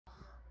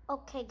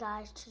Okay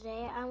guys,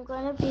 today I'm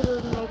gonna be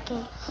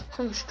making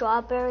some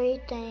strawberry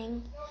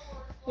thing.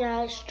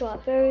 Yeah,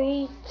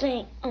 strawberry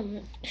thing.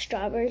 I'm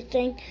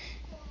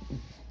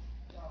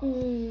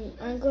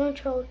gonna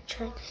try to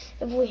check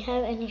if we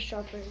have any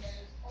strawberries.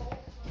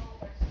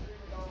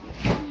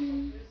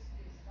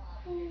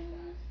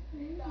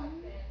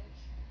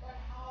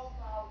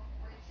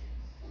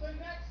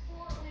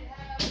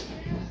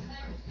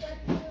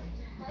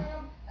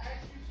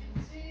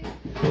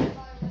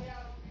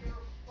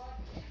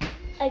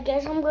 I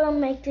guess I'm gonna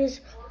make this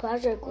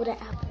project with an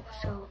apple,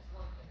 so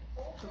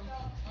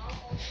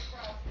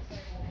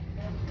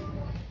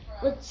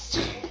let's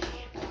see.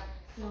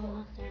 No,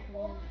 not that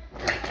one.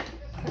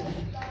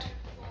 Perfect.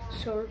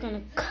 So we're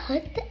gonna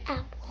cut the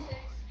apple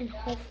and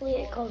hopefully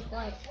it goes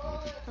right.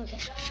 Okay.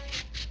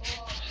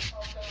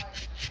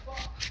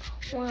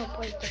 I wanna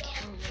break the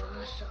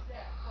camera, so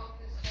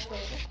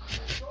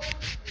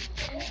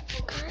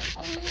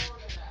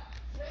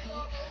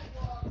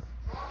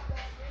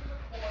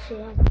see,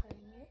 I'm cutting it.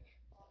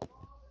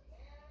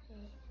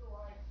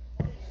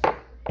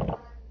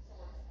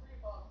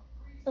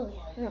 Oh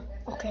yeah, no,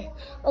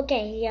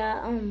 okay,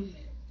 yeah,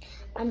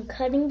 I'm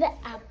cutting the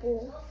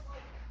apple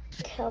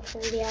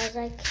carefully as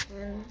I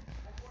can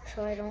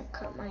so I don't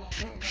cut my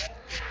hand.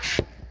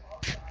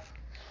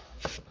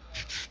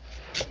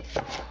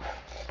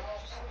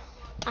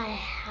 I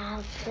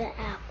have the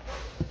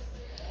apple.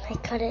 I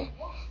cut it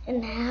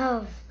in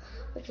half.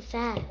 Look at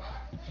that.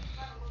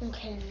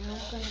 Okay, now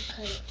I'm gonna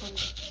cut it from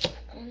the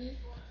end.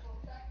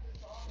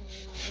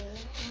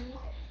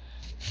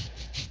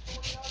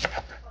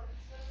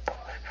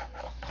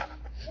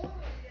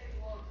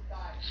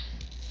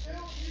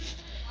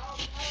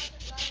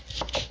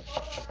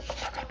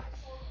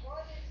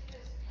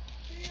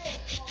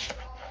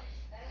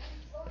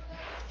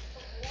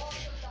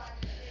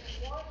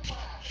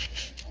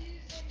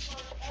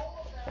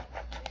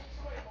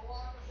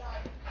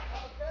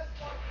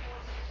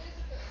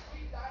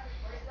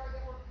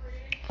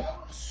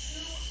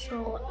 So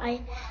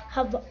I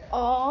have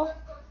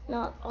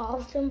not all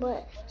of them,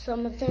 but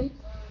some of them.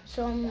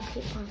 So I'm gonna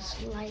keep on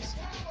slicing.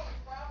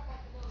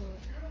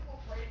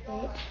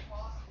 Wait,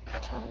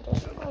 turn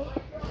this way.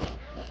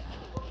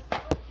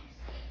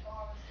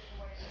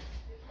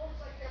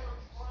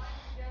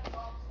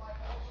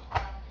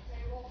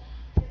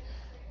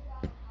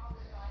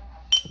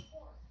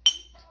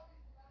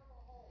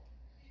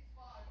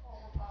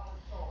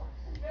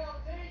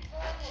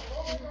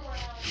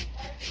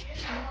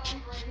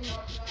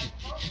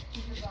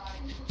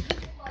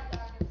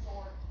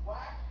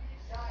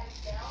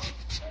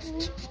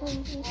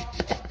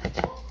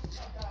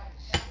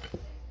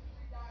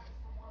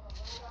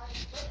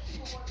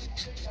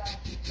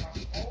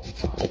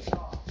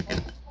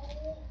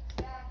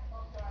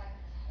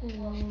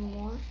 One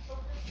more.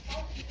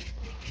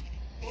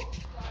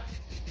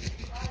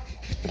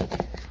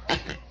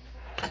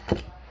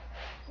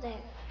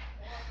 There.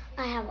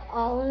 I have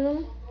all of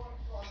them.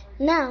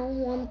 Now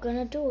what I'm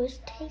gonna do is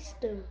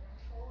taste them.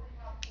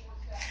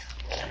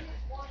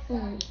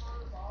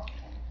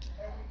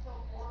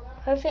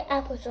 Perfect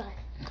apple cider.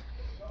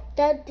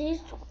 That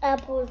these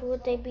apples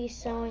would they be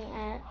selling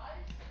at,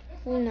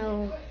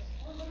 the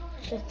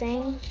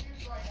thing.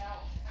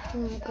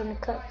 I'm gonna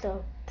cut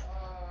the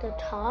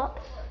top.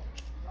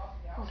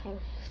 Okay.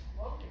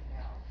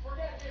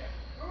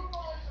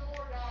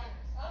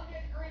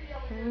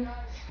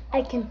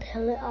 I can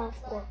peel it off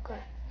real good.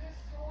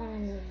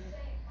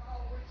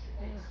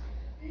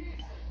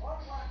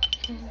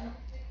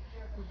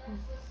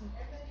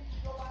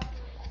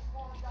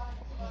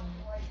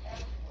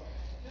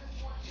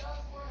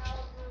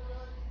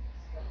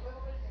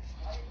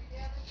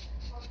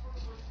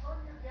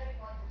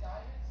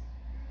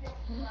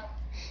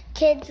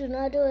 Kids, do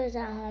not do this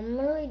at home. I'm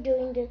really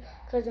doing this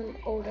because I'm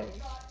older.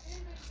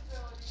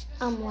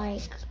 I'm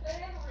like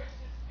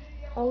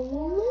a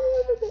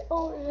little bit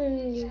older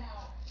than you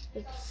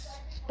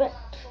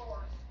expect.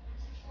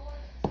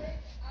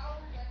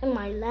 In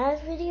my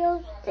last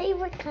videos, they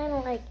were kind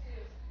of like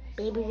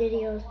baby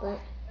videos, but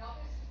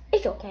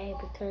it's okay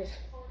because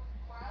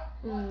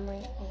okay.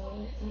 Wait,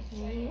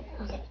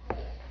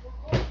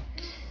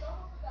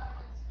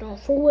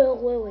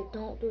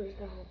 don't do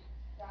this at home.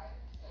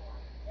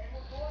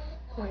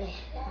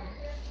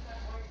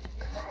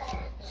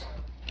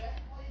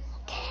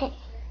 Okay,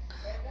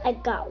 I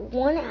got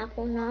one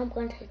apple. Now I'm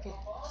going to take it.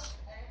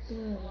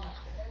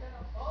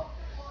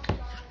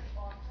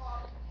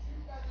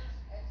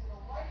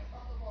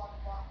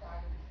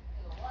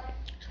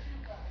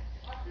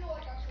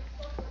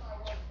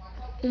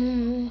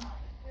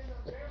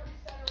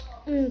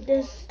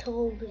 This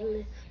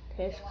totally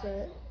tastes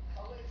good.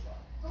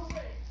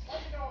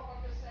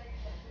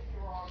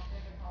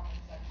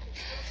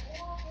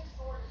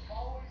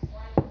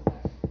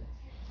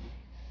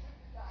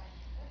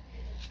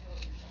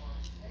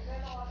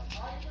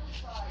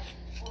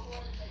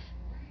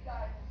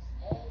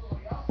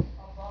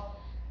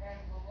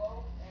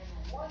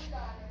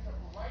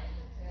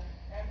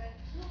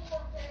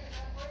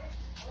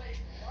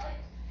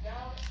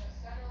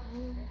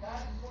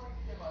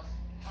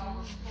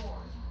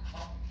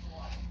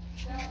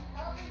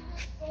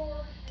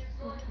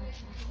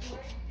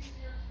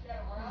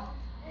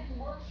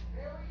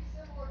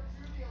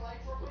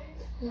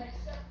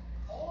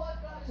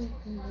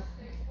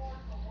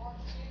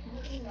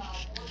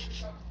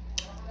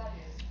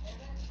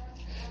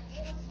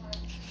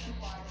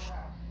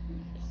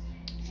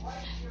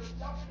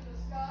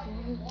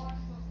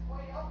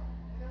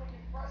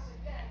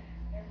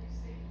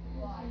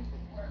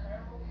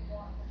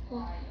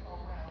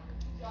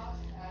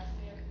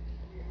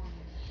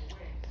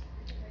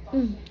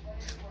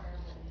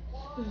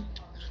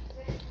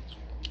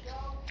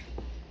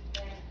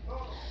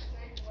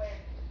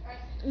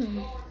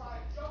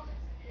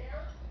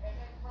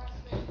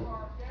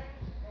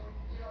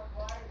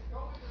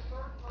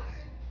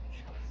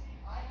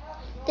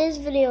 This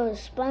video is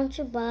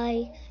sponsored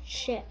by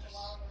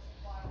chips.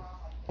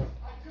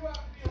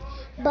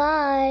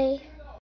 Bye.